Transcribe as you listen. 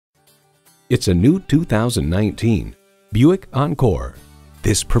It's a new 2019 Buick Encore.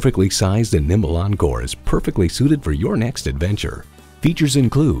 This perfectly sized and nimble Encore is perfectly suited for your next adventure. Features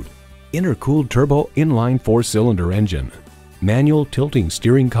include intercooled turbo inline 4-cylinder engine, manual tilting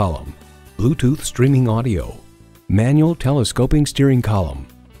steering column, Bluetooth streaming audio, manual telescoping steering column,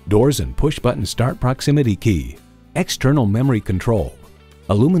 doors and push-button start proximity key, external memory control,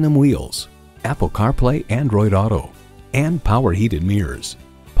 aluminum wheels, Apple CarPlay, Android Auto, and power heated mirrors.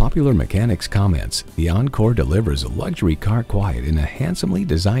 Popular Mechanics comments, the Encore delivers a luxury car quiet in a handsomely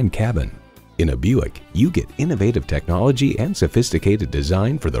designed cabin. In a Buick, you get innovative technology and sophisticated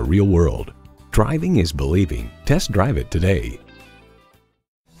design for the real world. Driving is believing. Test drive it today.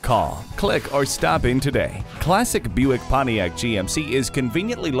 Call, click, or stop in today. Classic Buick Pontiac GMC is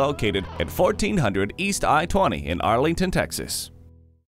conveniently located at 1400 East I-20 in Arlington, Texas.